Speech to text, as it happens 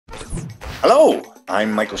Hello,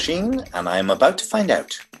 I'm Michael Sheen, and I'm about to find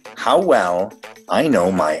out how well I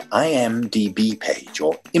know my IMDb page,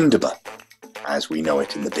 or IMDb, as we know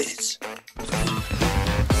it in the biz.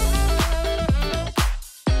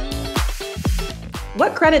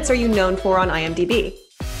 What credits are you known for on IMDb?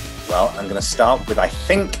 Well, I'm going to start with, I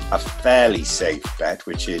think, a fairly safe bet,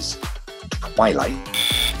 which is Twilight.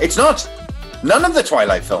 It's not! None of the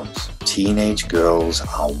Twilight films. Teenage girls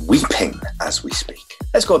are weeping as we speak.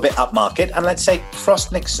 Let's go a bit upmarket and let's say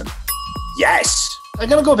Frost Nixon. Yes! I'm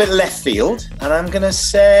going to go a bit left field and I'm going to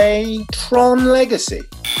say Tron Legacy.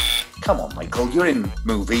 Come on, Michael, you're in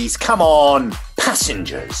movies. Come on!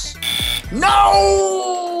 Passengers.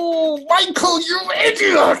 No! Michael, you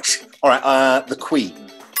idiot! All right, The Queen.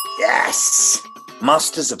 Yes!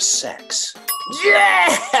 Masters of Sex.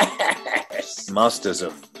 Yes! Masters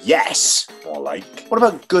of Yes, more like. What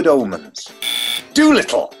about Good Omens?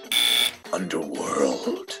 Doolittle.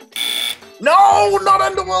 Underworld. No, not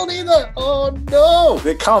Underworld either. Oh no.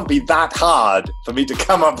 It can't be that hard for me to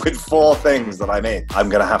come up with 4 things that I'm in. I'm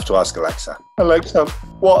going to have to ask Alexa. Alexa,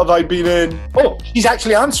 what have I been in? Oh, she's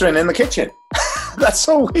actually answering in the kitchen. That's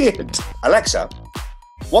so weird. Alexa,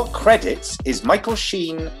 what credits is Michael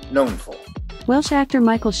Sheen known for? Welsh actor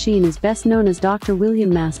Michael Sheen is best known as Dr.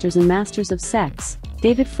 William Masters in Masters of Sex,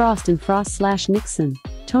 David Frost in Frost/Nixon,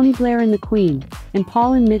 Tony Blair in The Queen, and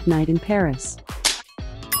Paul in Midnight in Paris.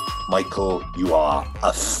 Michael, you are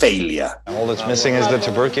a failure. All that's missing is the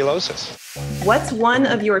tuberculosis. What's one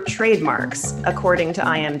of your trademarks, according to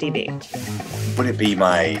IMDb? Would it be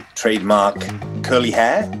my trademark curly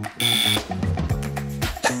hair?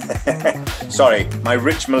 Sorry, my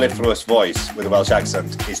rich mellifluous voice with a Welsh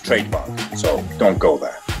accent is trademark, so don't go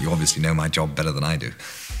there. You obviously know my job better than I do.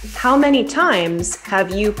 How many times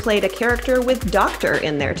have you played a character with Doctor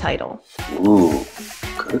in their title? Ooh,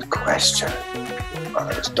 good question. Well,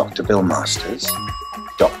 there's Dr. Bill Masters,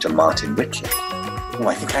 Dr. Martin Whitley. Oh,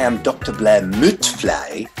 I think I am Dr. Blair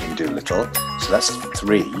Mutfly in Doolittle, so that's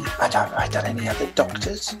 3. Have I done any other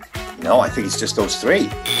doctors? No, I think it's just those 3.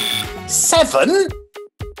 7?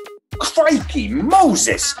 Crikey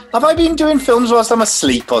Moses! Have I been doing films whilst I'm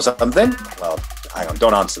asleep or something? Well, hang on,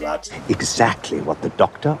 don't answer that. Exactly what the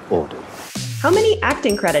doctor ordered. How many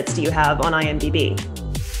acting credits do you have on IMDb?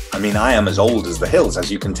 I mean, I am as old as the hills,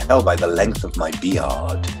 as you can tell by the length of my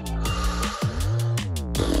beard.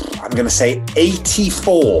 I'm going to say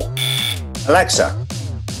 84. Alexa,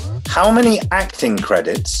 how many acting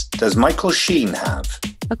credits does Michael Sheen have?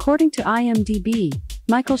 According to IMDb,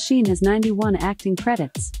 Michael Sheen has 91 acting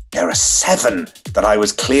credits. There are 7 that I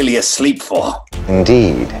was clearly asleep for.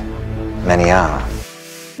 Indeed, many are.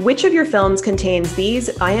 Which of your films contains these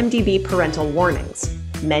IMDb parental warnings?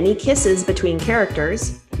 Many kisses between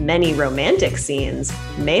characters, many romantic scenes,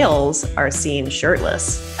 males are seen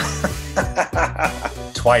shirtless.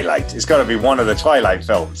 Twilight. It's got to be one of the Twilight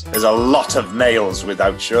films. There's a lot of males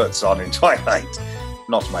without shirts on in Twilight.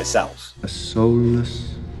 Not myself. A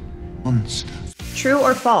soulless monster. True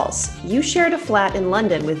or false? You shared a flat in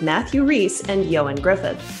London with Matthew Rhys and Ioan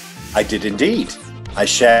Gruffudd. I did indeed. I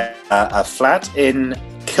share a flat in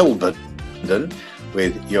Kilburn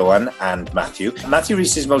with Ioan and Matthew. Matthew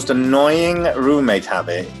Rhys's most annoying roommate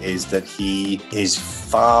habit is that he is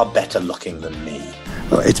far better looking than me.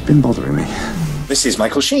 Well, it's been bothering me. This is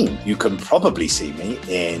Michael Sheen. You can probably see me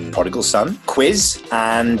in Prodigal Son, Quiz,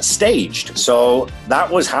 and Staged. So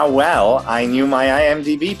that was how well I knew my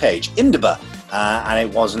IMDb page, IMDb, and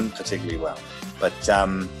it wasn't particularly well. But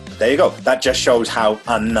there you go. That just shows how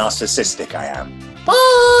unnarcissistic I am.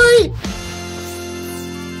 Bye!